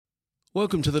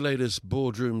Welcome to the latest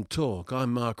Boardroom Talk.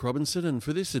 I'm Mark Robinson, and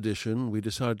for this edition, we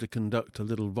decided to conduct a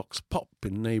little vox pop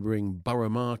in neighbouring Borough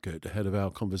Market ahead of our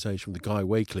conversation with Guy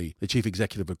Wakely, the Chief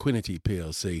Executive of Equiniti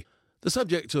plc. The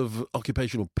subject of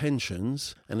occupational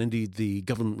pensions, and indeed the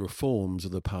government reforms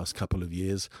of the past couple of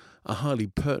years, are highly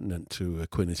pertinent to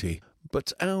Equiniti.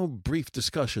 But our brief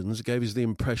discussions gave us the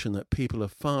impression that people are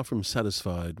far from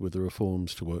satisfied with the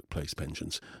reforms to workplace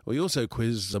pensions. We also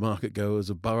quizzed the market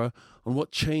goers of Borough on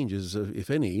what changes,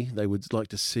 if any, they would like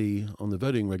to see on the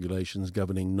voting regulations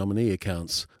governing nominee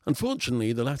accounts.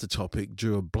 Unfortunately, the latter topic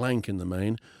drew a blank in the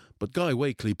main, but Guy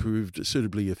Wakely proved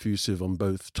suitably effusive on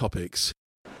both topics.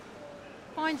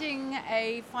 Finding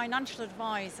a financial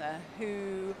advisor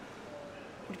who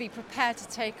would be prepared to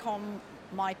take on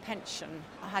my pension.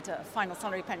 I had a final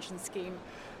salary pension scheme,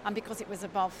 and because it was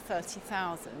above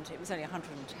 30,000, it was only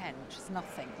 110, which is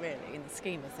nothing really in the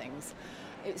scheme of things.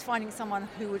 It was finding someone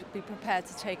who would be prepared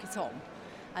to take it on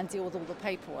and deal with all the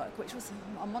paperwork, which was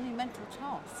a monumental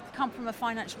task. I come from a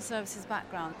financial services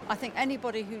background. I think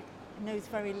anybody who knows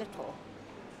very little,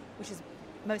 which is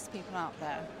most people out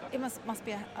there, it must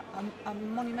be a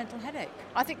monumental headache.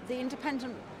 I think the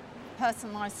independent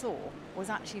person I saw was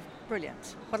actually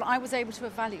brilliant, but I was able to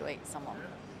evaluate someone.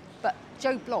 But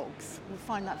Joe Bloggs would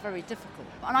find that very difficult.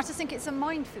 And I just think it's a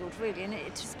minefield, really, and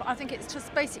I think it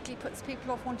just basically puts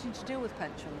people off wanting to deal with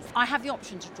pensions. I have the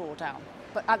option to draw down,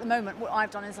 but at the moment what I've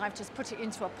done is I've just put it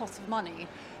into a pot of money.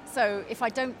 So if I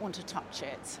don't want to touch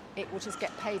it, it will just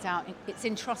get paid out. It's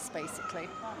in trust, basically.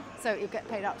 So it'll get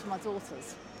paid out to my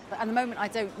daughters. But at the moment I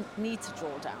don't need to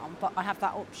draw down, but I have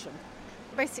that option.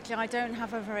 Basically, I don't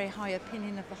have a very high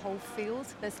opinion of the whole field.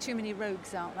 There's too many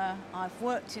rogues out there. I've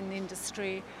worked in the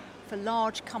industry for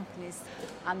large companies,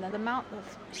 and the amount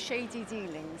of shady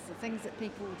dealings, the things that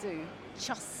people do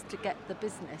just to get the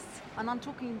business. And I'm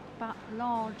talking about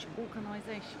large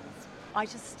organisations. I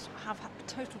just have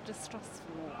total distrust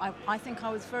for all. I think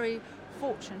I was very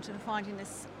fortunate in finding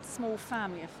this small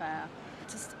family affair,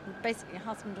 just basically a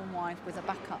husband and wife with a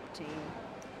backup team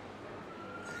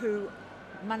who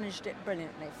managed it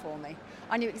brilliantly for me.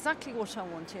 I knew exactly what I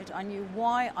wanted. I knew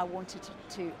why I wanted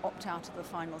to opt out of the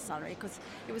final salary, because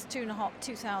it was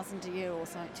 2,000 a year or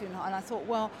something, and I thought,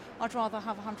 well, I'd rather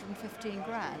have 115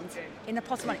 grand in a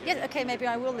pot of money. Yeah, okay, maybe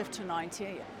I will live to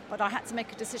 90, but I had to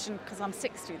make a decision because I'm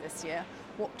 60 this year,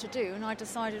 what to do, and I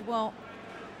decided, well,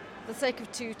 for the sake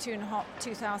of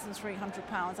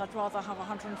 £2,300, I'd rather have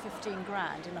 115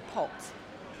 grand in a pot.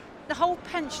 The whole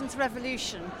pensions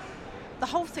revolution, the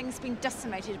whole thing's been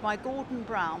decimated by Gordon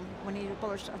Brown when he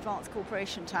abolished advanced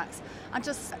corporation tax, and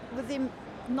just with the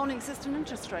non-existent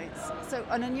interest rates. So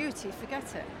an annuity,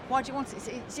 forget it. Why do you want it?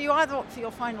 So you either opt for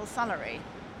your final salary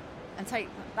and take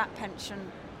that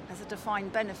pension as a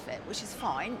defined benefit, which is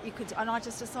fine. And I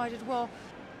just decided, well,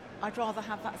 I'd rather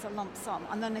have that as a lump sum.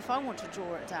 And then if I want to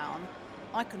draw it down,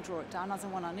 I can draw it down as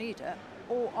and when I need it,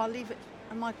 or I'll leave it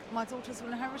and my daughters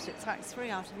will inherit it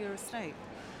tax-free out of your estate.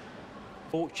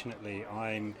 Fortunately,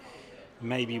 I'm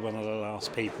maybe one of the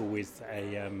last people with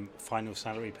a final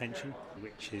salary pension,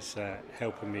 which is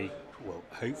helping me, well,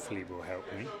 hopefully will help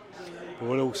me. But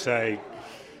will also,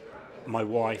 my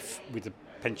wife, with the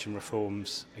pension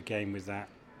reforms, again with that,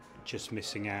 just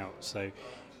missing out. So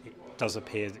it does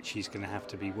appear that she's going to have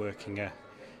to be working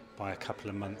by a couple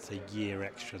of months, a year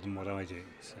extra than what I do.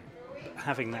 So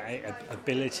having that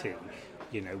ability,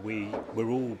 you know, we're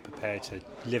all prepared to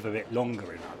live a bit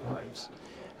longer in our lives.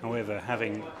 However,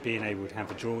 being able to have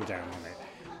a drawdown on it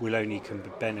will only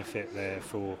benefit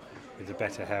therefore with the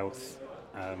better health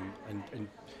and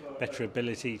better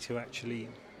ability to actually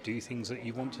do things that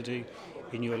you want to do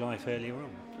in your life earlier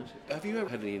on. Have you ever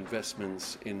had any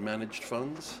investments in managed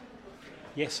funds?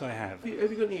 Yes, I have.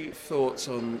 Have you got any thoughts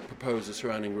on proposals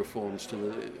surrounding reforms to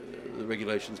the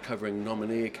regulations covering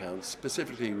nominee accounts,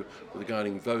 specifically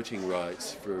regarding voting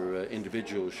rights for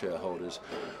individual shareholders?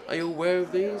 Are you aware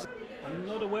of these? I'm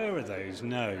not aware of those,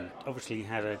 no. Obviously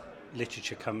had a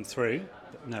literature come through,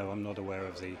 but no, I'm not aware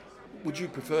of the... Would you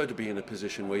prefer to be in a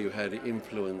position where you had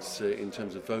influence in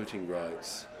terms of voting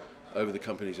rights over the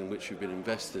companies in which you've been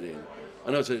invested in? I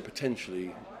know it's a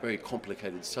potentially very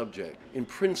complicated subject. In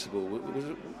principle,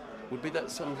 would be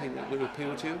that something that would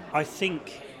appeal to you? I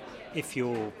think if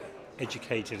you're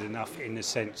educated enough in the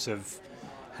sense of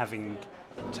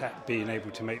being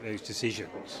able to make those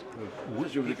decisions.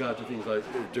 With regard to things like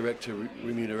director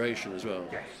remuneration as well?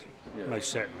 Yes, yeah.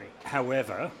 Most certainly.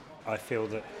 However, I feel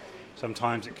that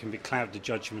sometimes it can cloud the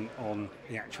judgment on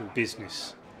the actual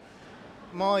business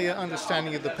My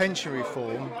understanding of the pension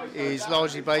reform is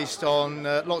largely based on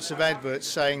lots of adverts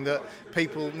saying that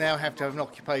people now have to have an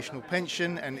occupational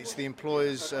pension, and it's the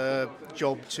employer's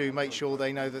job to make sure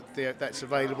they know that that's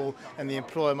available, and the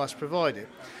employer must provide it.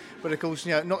 But of course,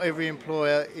 not every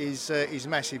employer is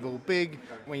massive or big.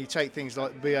 When you take things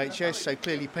like BHS, so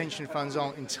clearly pension funds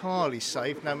aren't entirely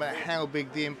safe, no matter how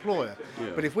big the employer.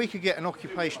 Yeah. But if we could get an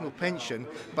occupational pension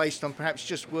based on perhaps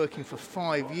just working for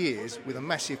 5 years with a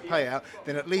massive payout,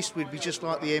 then at least we'd be just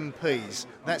like the MPs.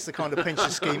 That's the kind of pension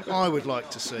scheme I would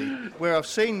like to see. Where I've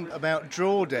seen about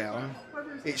drawdown,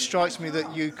 it strikes me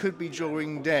that you could be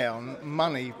drawing down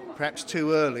money perhaps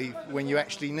too early when you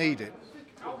actually need it.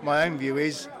 My own view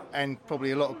is, and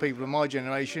probably a lot of people of my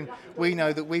generation, we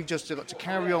know that we've just got to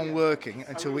carry on working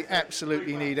until we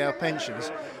absolutely need our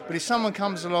pensions. But if someone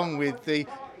comes along with the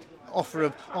offer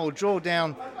of, draw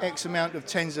down X amount of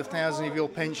tens of thousands of your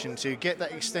pension to get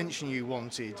that extension you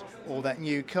wanted or that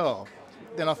new car,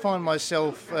 then I find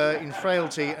myself in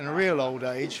frailty and real old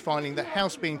age finding the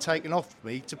house being taken off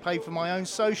me to pay for my own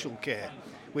social care,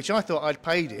 which I thought I'd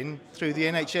paid in through the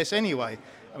NHS anyway.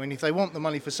 I mean, if they want the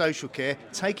money for social care,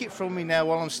 take it from me now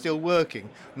while I'm still working,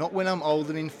 not when I'm old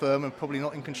and infirm and probably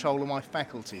not in control of my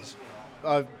faculties.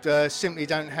 I simply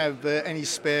don't have any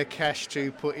spare cash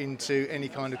to put into any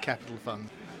kind of capital fund.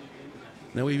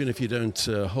 Now, even if you don't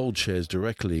hold shares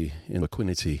directly in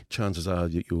Equiniti, chances are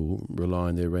that you'll rely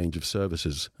on their range of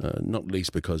services, not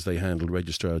least because they handle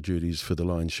registrar duties for the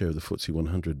lion's share of the FTSE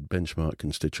 100 benchmark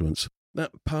constituents.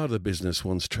 That part of the business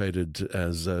once traded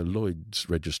as Lloyd's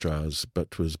registrars,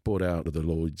 but was bought out of the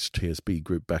Lloyd's TSB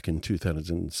group back in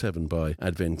 2007 by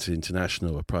Advent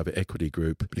International, a private equity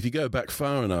group. But if you go back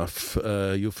far enough,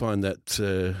 you'll find that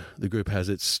the group has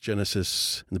its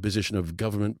genesis in the position of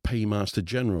government paymaster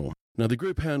general. Now, the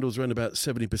group handles around about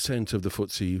 70% of the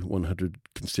FTSE 100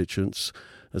 constituents,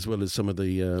 as well as some of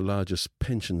the largest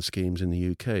pension schemes in the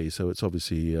UK, so it's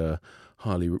obviously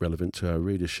highly relevant to our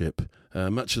readership.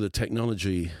 Much of the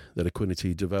technology that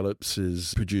Equiniti develops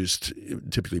is produced,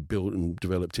 typically built and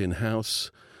developed in-house.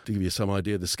 To give you some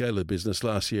idea of the scale of the business,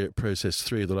 last year it processed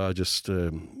 3 of the largest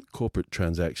corporate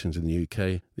transactions in the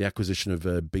UK. The acquisition of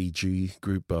BG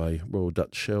Group by Royal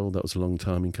Dutch Shell, that was a long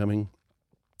time in coming.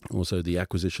 Also the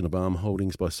acquisition of Arm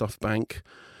Holdings by SoftBank,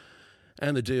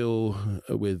 and the deal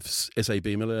with SAB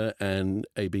Miller and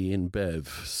AB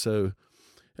InBev. So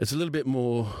it's a little bit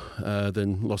more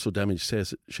than loss or damage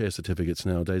share certificates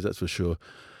nowadays, that's for sure.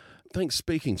 Thanks for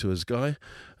speaking to us, Guy.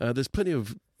 There's plenty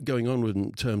of going on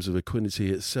in terms of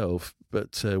Equiniti itself,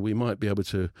 but we might be able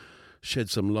to shed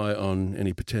some light on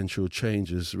any potential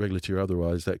changes, regulatory or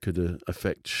otherwise, that could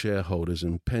affect shareholders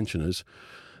and pensioners.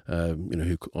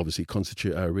 Who obviously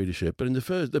constitute our readership. But in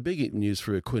the big news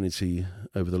for Equiniti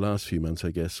over the last few months,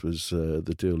 I guess, was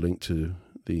the deal linked to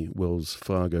the Wells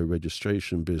Fargo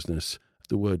registration business.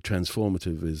 The word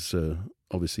transformative is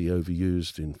obviously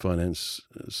overused in finance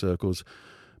circles,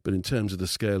 but in terms of the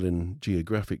scale and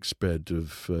geographic spread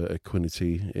of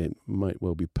Equiniti, it might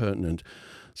well be pertinent.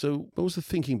 So what was the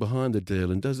thinking behind the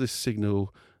deal, and does this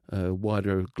signal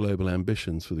wider global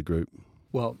ambitions for the group?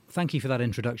 Well, thank you for that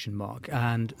introduction, Mark.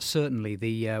 And certainly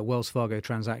the Wells Fargo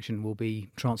transaction will be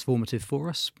transformative for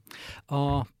us.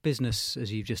 Our business,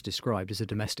 as you've just described, is a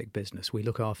domestic business. We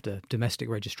look after domestic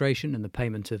registration and the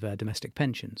payment of domestic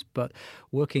pensions. But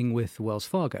working with Wells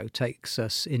Fargo takes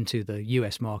us into the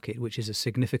US market, which is a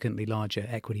significantly larger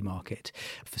equity market.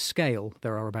 For scale,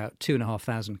 there are about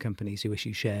 2,500 companies who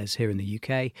issue shares here in the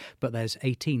UK, but there's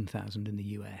 18,000 in the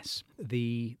US.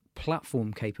 The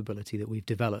platform capability that we've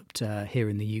developed here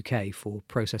in the UK for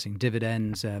processing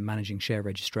dividends, managing share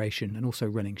registration and also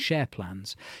running share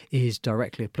plans is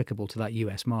directly applicable to that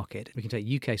US market. We can take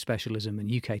UK specialism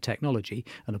and UK technology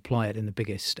and apply it in the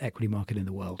biggest equity market in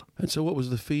the world. And so what was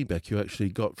the feedback you actually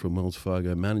got from Wells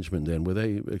Fargo management then? Were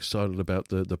they excited about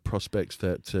the prospects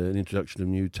that an introduction of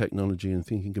new technology and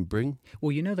thinking can bring?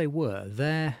 Well, they were.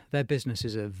 Their business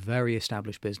is a very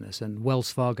established business, and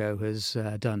Wells Fargo has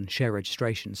done share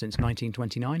registration since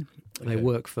 1929. They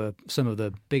work for some of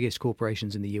the biggest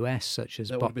corporations in the US, such as...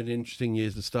 That would have been interesting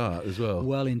years to start as well.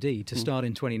 Well, indeed. To start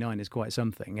in 29 is quite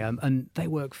something. And they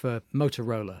work for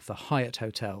Motorola, for Hyatt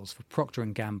Hotels, for Procter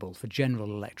 & Gamble, for General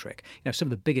Electric, some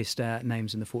of the biggest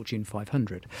names in the Fortune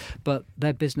 500. But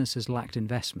their business has lacked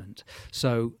investment.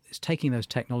 So it's taking those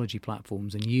technology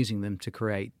platforms and using them to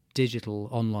create digital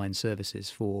online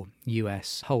services for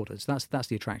US holders. That's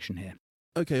the attraction here.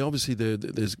 Okay, obviously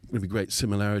there's going to be great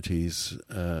similarities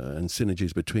and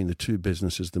synergies between the two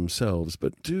businesses themselves,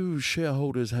 but do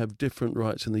shareholders have different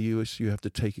rights in the US you have to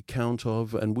take account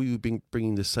of, and will you be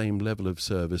bringing the same level of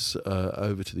service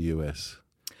over to the US?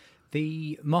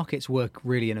 The markets work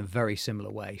really in a very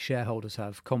similar way. Shareholders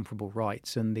have comparable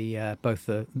rights, and both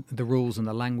the rules and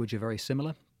the language are very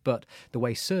similar. But the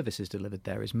way service is delivered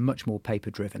there is much more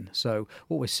paper-driven. So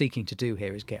what we're seeking to do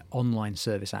here is get online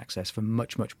service access for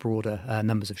much, much broader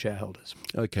numbers of shareholders.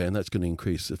 Okay, and that's going to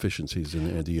increase efficiencies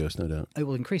in the US, no doubt. It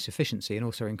will increase efficiency and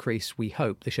also increase, we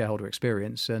hope, the shareholder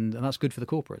experience, and that's good for the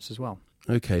corporates as well.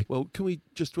 Okay. Well, can we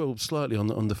just dwell slightly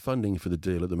on the funding for the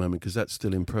deal at the moment, because that's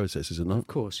still in process, is it not? Of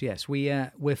course, yes.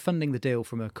 We're funding the deal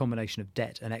from a combination of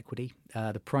debt and equity.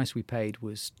 The price we paid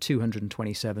was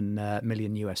 $227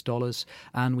 million US dollars,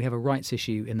 and we have a rights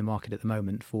issue in the market at the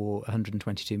moment for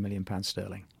 122 million pounds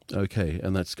sterling. Okay,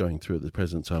 and that's going through at the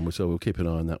present time, so we'll keep an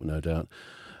eye on that, no doubt.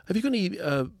 Have you got any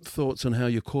thoughts on how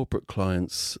your corporate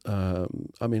clients,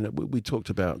 we talked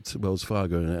about Wells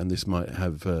Fargo, and this might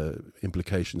have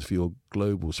implications for your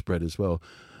global spread as well,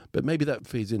 but maybe that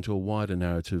feeds into a wider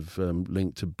narrative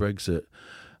linked to Brexit.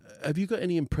 Have you got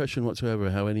any impression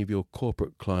whatsoever how any of your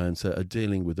corporate clients are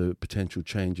dealing with the potential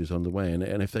changes on the way, and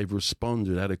if they've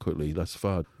responded adequately thus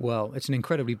far? Well, it's an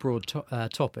incredibly broad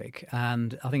topic,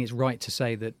 and I think it's right to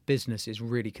say that business is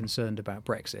really concerned about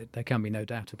Brexit. There can be no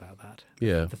doubt about that.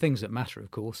 Yeah. The things that matter, of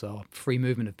course, are free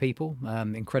movement of people,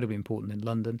 incredibly important in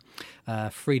London,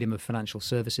 freedom of financial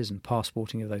services and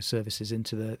passporting of those services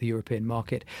into the European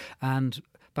market, and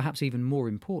perhaps even more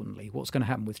importantly, what's going to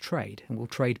happen with trade, and will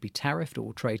trade be tariffed or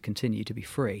will trade continue to be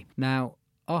free? Now,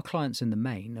 our clients in the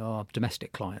main are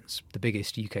domestic clients, the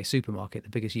biggest UK supermarket, the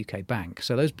biggest UK bank.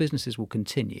 So those businesses will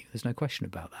continue. There's no question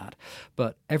about that.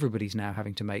 But everybody's now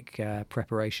having to make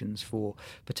preparations for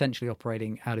potentially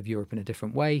operating out of Europe in a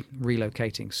different way,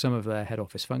 relocating some of their head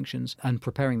office functions and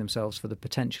preparing themselves for the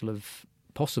potential of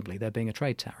possibly there being a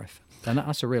trade tariff. And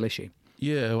that's a real issue.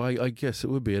 Yeah, well, I guess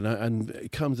it would be. And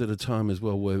it comes at a time as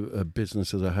well where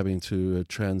businesses are having to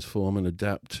transform and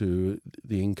adapt to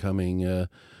the incoming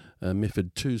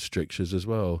MiFID II strictures as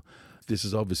well. This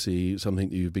is obviously something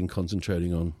that you've been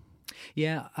concentrating on.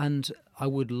 Yeah, and I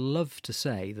would love to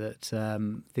say that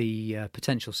the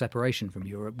potential separation from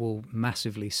Europe will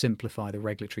massively simplify the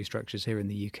regulatory structures here in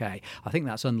the UK. I think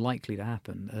that's unlikely to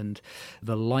happen, and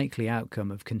the likely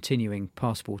outcome of continuing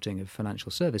passporting of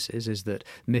financial services is that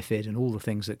MiFID and all the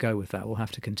things that go with that will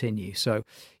have to continue. So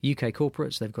UK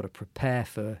corporates, they've got to prepare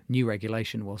for new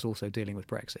regulation whilst also dealing with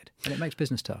Brexit, and it makes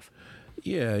business tough.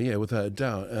 Yeah, without a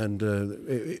doubt. And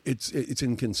it's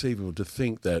inconceivable to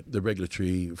think that the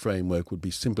regulatory framework would be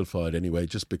simplified anyway,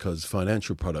 just because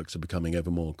financial products are becoming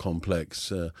ever more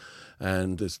complex,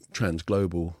 and there's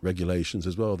trans-global regulations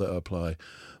as well that apply.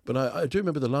 But I do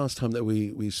remember the last time that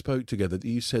we spoke together, that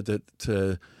you said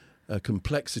that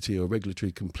complexity or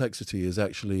regulatory complexity is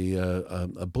actually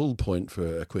a bull point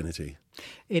for Equiniti.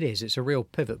 It is. It's a real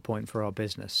pivot point for our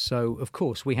business. So, of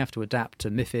course, we have to adapt to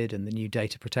MiFID and the new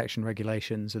data protection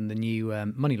regulations and the new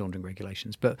money laundering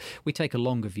regulations. But we take a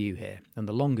longer view here. And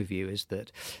the longer view is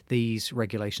that these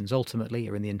regulations ultimately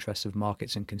are in the interests of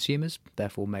markets and consumers,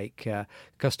 therefore make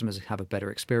customers have a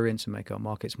better experience and make our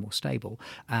markets more stable.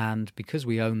 And because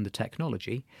we own the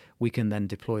technology, we can then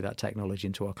deploy that technology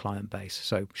into our client base.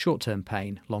 So short-term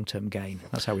pain, long-term gain.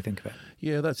 That's how we think of it.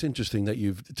 Yeah, that's interesting that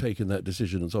you've taken that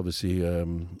decision. It's obviously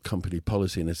company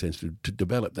policy in a sense to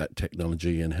develop that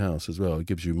technology in-house as well. It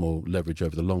gives you more leverage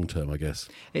over the long term, I guess.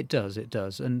 It does.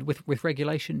 And with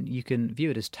regulation, you can view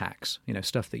it as tax,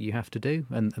 stuff that you have to do,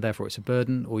 and therefore it's a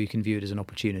burden, or you can view it as an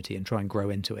opportunity and try and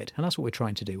grow into it. And that's what we're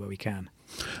trying to do where we can.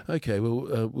 Okay,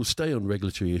 well, we'll stay on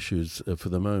regulatory issues for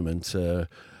the moment.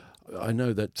 I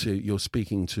know that you're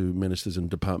speaking to ministers and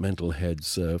departmental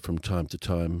heads from time to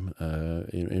time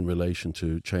in relation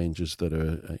to changes that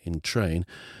are in train.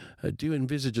 Do you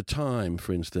envisage a time,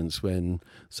 for instance, when,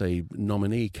 say,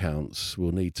 nominee counts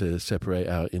will need to separate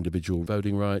out individual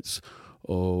voting rights?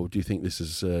 Or do you think this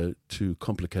is too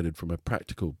complicated from a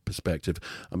practical perspective?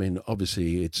 I mean,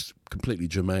 obviously, it's completely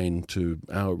germane to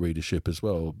our readership as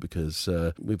well, because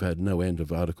we've had no end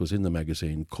of articles in the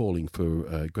magazine calling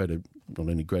for not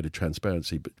only greater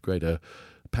transparency, but greater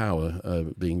power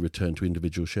being returned to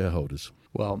individual shareholders.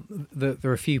 Well, there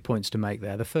are a few points to make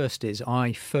there. The first is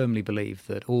I firmly believe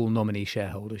that all nominee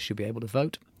shareholders should be able to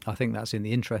vote. I think that's in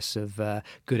the interests of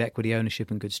good equity ownership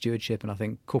and good stewardship, and I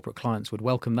think corporate clients would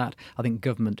welcome that. I think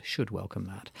government should welcome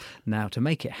that. Now, to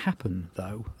make it happen,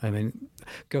 though,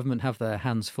 government have their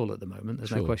hands full at the moment.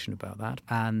 There's no question about that.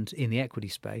 And in the equity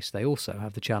space, they also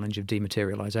have the challenge of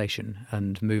dematerialisation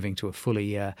and moving to a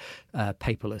fully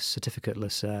paperless,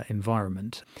 certificateless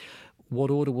environment. What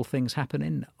order will things happen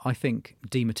in? I think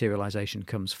dematerialisation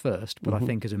comes first, but I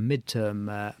think as a midterm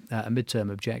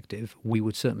objective, we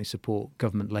would certainly support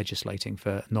government legislating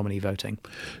for nominee voting.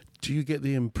 Do you get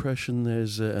the impression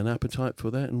there's an appetite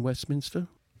for that in Westminster?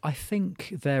 I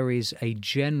think there is a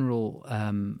general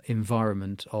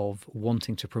environment of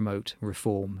wanting to promote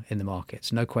reform in the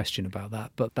markets, no question about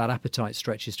that. But that appetite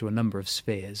stretches to a number of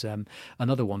spheres.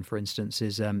 Another one, for instance,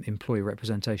 is employee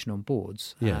representation on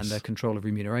boards and control of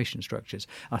remuneration structures.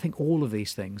 I think all of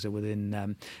these things are within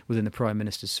the Prime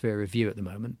Minister's sphere of view at the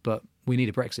moment, but we need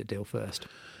a Brexit deal first.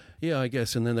 Yeah, I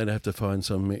guess, and then they'd have to find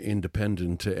some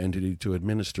independent entity to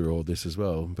administer all this as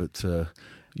well. But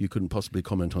you couldn't possibly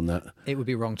comment on that. It would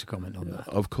be wrong to comment on that.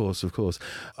 Of course.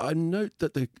 I note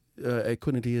that the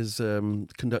Equiniti has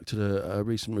conducted a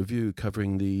recent review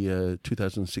covering the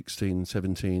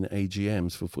 2016-17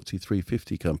 AGMs for FTSE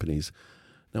 350 companies.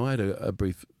 Now, I had a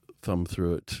brief thumb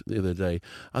through it the other day.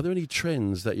 Are there any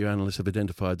trends that your analysts have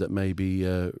identified that may be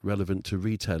relevant to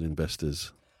retail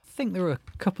investors? I think there are a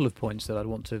couple of points that I'd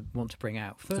want to bring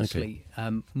out. Firstly,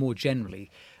 more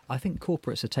generally, I think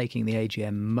corporates are taking the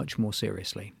AGM much more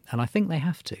seriously, and I think they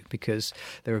have to, because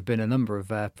there have been a number of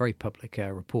very public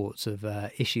reports of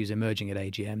issues emerging at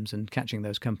AGMs and catching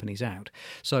those companies out.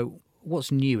 So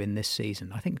what's new in this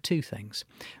season? I think two things.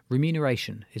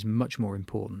 Remuneration is much more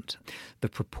important. The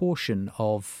proportion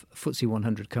of FTSE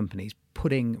 100 companies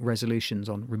putting resolutions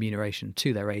on remuneration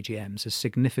to their AGMs has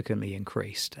significantly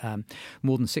increased.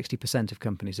 More than 60% of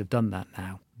companies have done that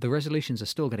now. The resolutions are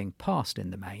still getting passed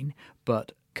in the main,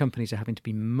 but companies are having to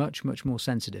be much, much more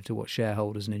sensitive to what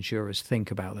shareholders and insurers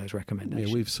think about those recommendations.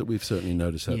 Yeah, we've certainly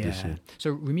noticed that this year. So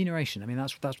remuneration, I mean,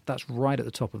 that's right at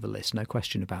the top of the list, no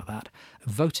question about that.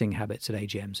 Voting habits at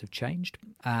AGMs have changed,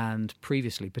 and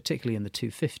previously, particularly in the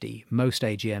 250, most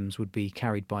AGMs would be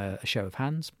carried by a show of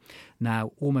hands.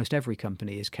 Now, almost every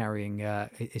company is polling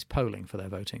for their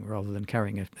voting rather than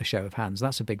carrying a show of hands.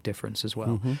 That's a big difference as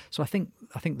well. So I think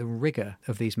the rigour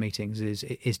of these meetings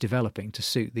is developing to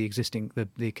suit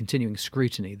the continuing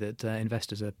scrutiny that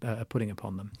investors are putting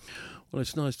upon them. Well,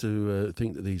 it's nice to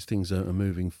think that these things are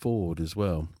moving forward as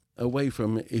well. Away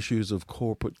from issues of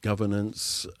corporate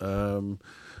governance, it'd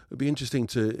be interesting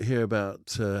to hear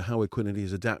about how Equiniti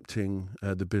is adapting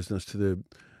the business to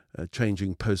the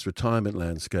changing post-retirement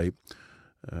landscape.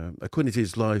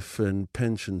 Equiniti's life and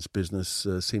pensions business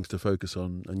seems to focus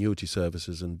on annuity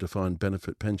services and defined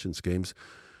benefit pension schemes.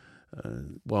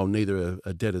 While neither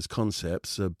are dead as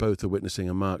concepts, both are witnessing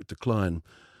a marked decline.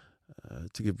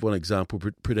 To give one example,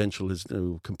 Prudential has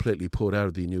completely pulled out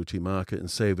of the annuity market, and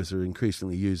savers are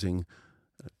increasingly using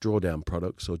drawdown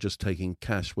products or just taking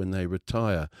cash when they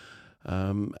retire.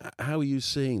 How are you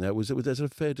seeing that? Was that a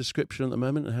fair description at the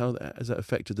moment, and how has that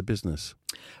affected the business?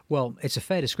 Well, it's a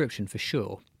fair description for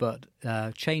sure, but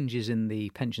changes in the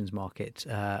pensions market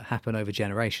happen over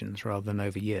generations rather than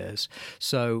over years.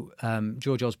 So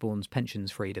George Osborne's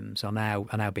pensions freedoms are now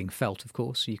being felt, of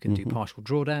course. You can do partial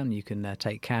drawdown, you can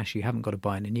take cash, you haven't got to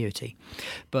buy an annuity.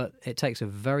 But it takes a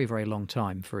very, very long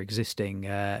time for existing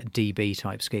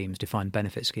DB-type schemes, defined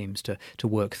benefit schemes, to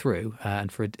work through,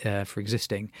 and for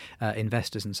existing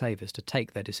investors and savers to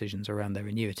take their decisions around their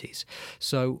annuities.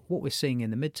 So what we're seeing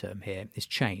in the midterm here is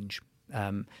change.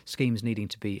 Schemes needing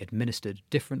to be administered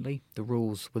differently, the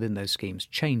rules within those schemes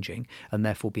changing, and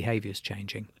therefore behaviours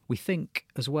changing. We think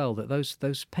as well that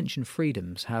those pension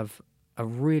freedoms have a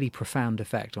really profound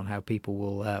effect on how people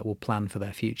will plan for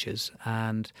their futures.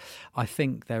 And I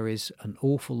think there is an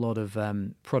awful lot of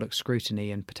product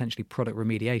scrutiny and potentially product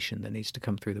remediation that needs to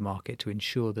come through the market to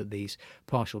ensure that these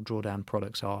partial drawdown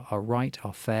products are right,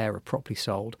 are fair, are properly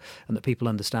sold, and that people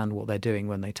understand what they're doing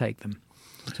when they take them.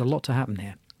 There's a lot to happen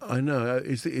here. I know.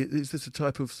 Is this a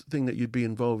type of thing that you'd be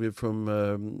involved with from,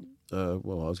 I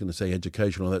was going to say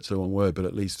educational, that's the wrong word, but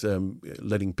at least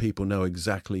letting people know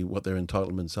exactly what their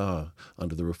entitlements are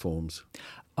under the reforms?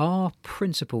 Our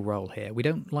principal role here, we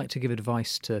don't like to give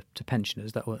advice to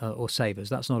pensioners or savers.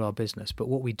 That's not our business. But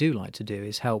what we do like to do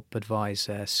is help advise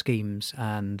schemes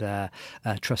and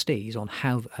trustees on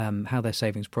how their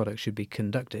savings products should be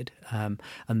conducted, and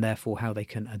therefore how they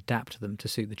can adapt them to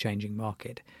suit the changing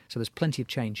market. So there's plenty of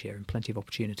change here and plenty of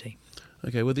opportunity.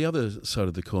 Okay, well, the other side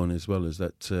of the coin as well is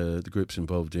that the group's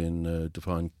involved in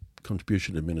defined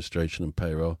contribution administration and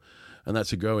payroll, and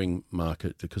that's a growing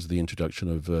market because of the introduction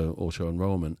of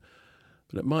auto-enrolment.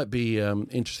 But it might be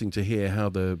interesting to hear how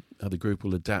the group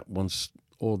will adapt once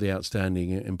all the outstanding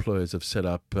employers have set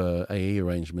up AE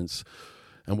arrangements,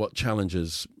 and what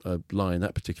challenges lie in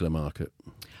that particular market.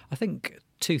 I think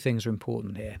two things are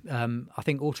important here. I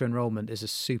think auto-enrolment is a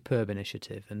superb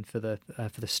initiative, and for the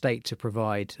state to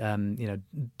provide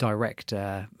direct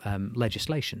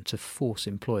legislation to force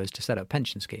employers to set up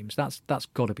pension schemes, that's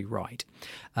got to be right,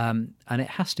 and it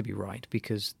has to be right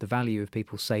because the value of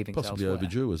people's savings possibly elsewhere,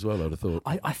 overdue as well, I'd have thought.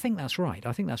 I think that's right.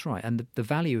 And the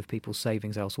value of people's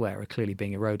savings elsewhere are clearly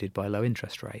being eroded by low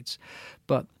interest rates.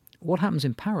 But what happens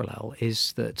in parallel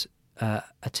is that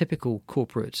a typical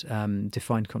corporate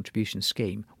defined contribution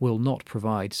scheme will not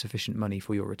provide sufficient money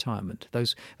for your retirement.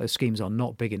 Those schemes are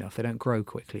not big enough. They don't grow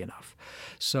quickly enough.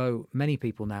 So many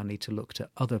people now need to look to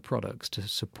other products to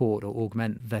support or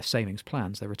augment their savings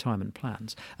plans, their retirement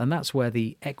plans. And that's where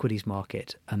the equities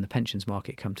market and the pensions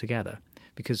market come together.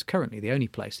 Because currently the only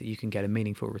place that you can get a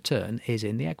meaningful return is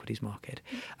in the equities market.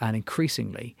 And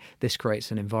increasingly, this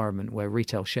creates an environment where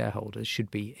retail shareholders should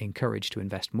be encouraged to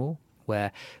invest more,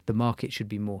 where the market should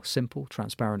be more simple,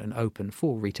 transparent and open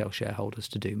for retail shareholders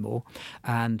to do more,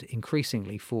 and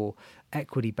increasingly for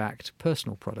equity-backed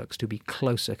personal products to be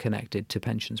closer connected to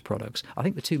pensions products. I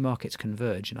think the two markets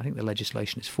converge, and I think the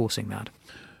legislation is forcing that.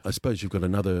 I suppose you've got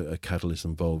another catalyst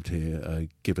involved here,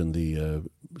 given the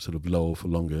sort of lower for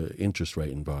longer interest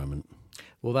rate environment.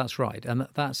 Well, that's right, and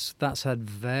that's had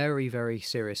very, very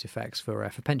serious effects for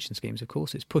pension schemes. Of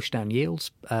course, it's pushed down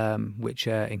yields, which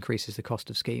increases the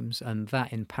cost of schemes, and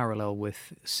that, in parallel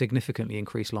with significantly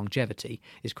increased longevity,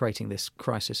 is creating this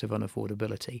crisis of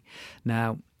unaffordability.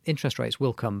 Now, interest rates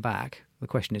will come back. The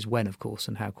question is when, of course,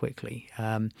 and how quickly.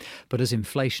 But as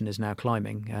inflation is now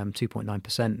climbing,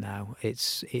 2.9% now,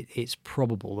 it's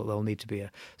probable that there'll need to be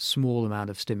a small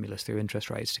amount of stimulus through interest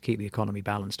rates to keep the economy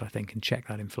balanced, I think, and check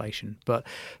that inflation. But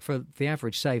for the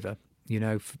average saver,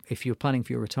 if you're planning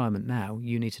for your retirement now,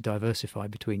 you need to diversify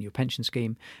between your pension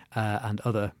scheme and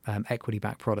other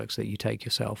equity-backed products that you take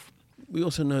yourself. We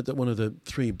also note that one of the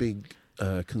three big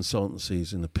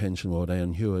consultancies in the pension world,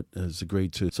 Aon Hewitt, has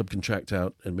agreed to subcontract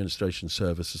out administration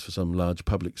services for some large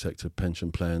public sector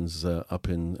pension plans up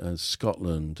in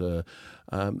Scotland.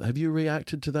 Have you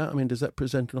reacted to that? I mean, does that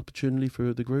present an opportunity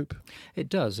for the group? It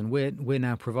does, and we're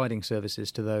now providing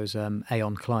services to those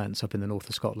Aon clients up in the north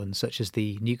of Scotland, such as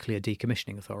the Nuclear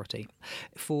Decommissioning Authority.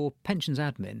 For pensions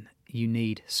admin, you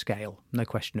need scale, no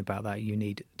question about that. You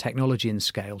need technology and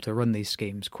scale to run these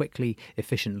schemes quickly,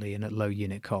 efficiently and at low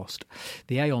unit cost.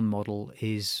 The Aon model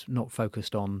is not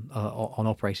focused on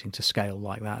operating to scale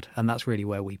like that, and that's really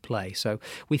where we play. So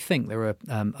we think there are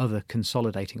other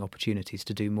consolidating opportunities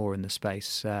to do more in the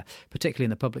space, particularly in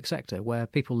the public sector, where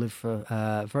people live for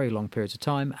very long periods of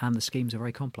time and the schemes are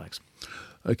very complex.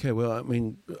 Okay, well, I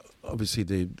mean, obviously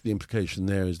the implication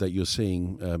there is that you're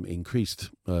seeing increased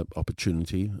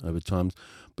opportunity over time,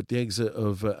 but the exit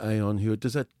of Aon Hewitt,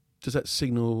 does that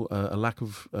signal a lack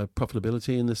of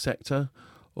profitability in the sector,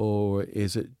 or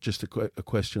is it just a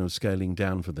question of scaling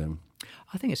down for them?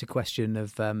 I think it's a question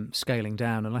of scaling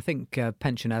down, and I think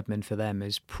pension admin for them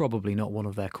is probably not one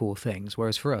of their core things,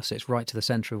 whereas for us it's right to the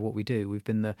centre of what we do. We've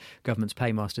been the government's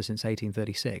paymaster since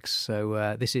 1836,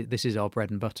 so this is our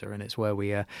bread and butter, and it's where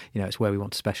we it's where we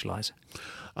want to specialise.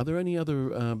 Are there any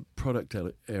other product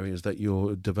areas that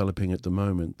you're developing at the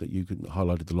moment that you could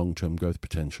highlight the long-term growth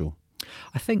potential?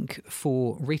 I think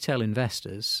for retail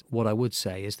investors, what I would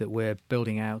say is that we're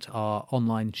building out our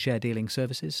online share dealing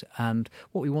services, and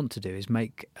what we want to do is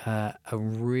make a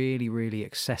really, really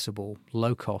accessible,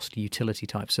 low-cost utility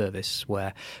type service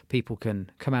where people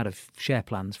can come out of share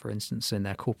plans, for instance, in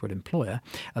their corporate employer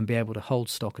and be able to hold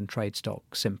stock and trade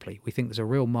stock simply. We think there's a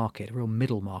real market, a real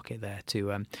middle market there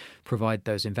to provide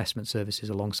those investment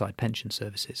services alongside pension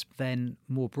services. Then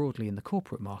more broadly in the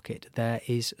corporate market, there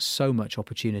is so much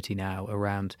opportunity now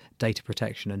around data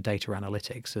protection and data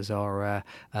analytics as our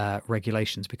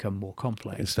regulations become more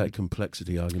complex. It's that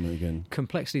complexity argument again.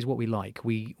 Complexity is what we like.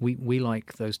 We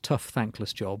like those tough,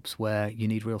 thankless jobs where you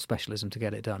need real specialism to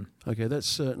get it done. Okay, that's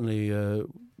certainly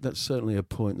a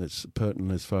point that's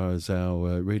pertinent as far as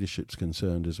our readership's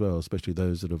concerned as well, especially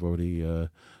those that have already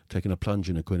taken a plunge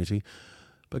in Equinity.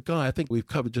 But Guy, I think we've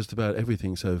covered just about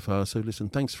everything so far. So listen,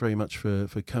 thanks very much for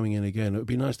coming in again. It would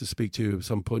be nice to speak to you at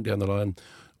some point down the line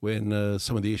when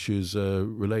some of the issues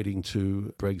relating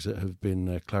to Brexit have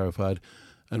been clarified,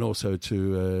 and also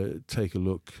to take a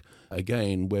look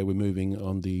again where we're moving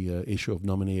on the issue of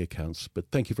nominee accounts. But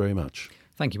thank you very much.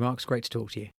 Thank you, Mark. It's great to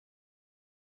talk to you.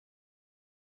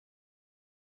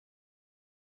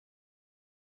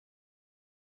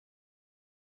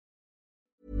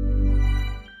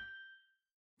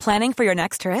 Planning for your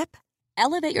next trip?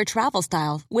 Elevate your travel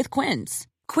style with Quince.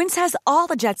 Quince has all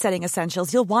the jet-setting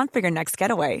essentials you'll want for your next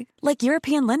getaway, like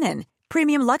European linen,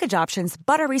 premium luggage options,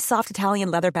 buttery soft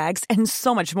Italian leather bags, and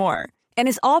so much more. and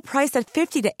is all priced at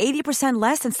 50 to 80%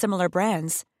 less than similar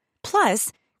brands.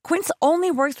 Plus, Quince only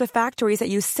works with factories that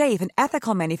use safe and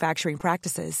ethical manufacturing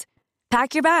practices.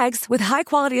 Pack your bags with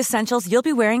high-quality essentials you'll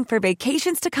be wearing for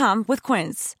vacations to come with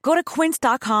Quince. Go to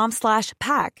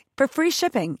quince.com/pack for free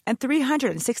shipping and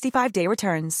 365-day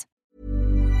returns.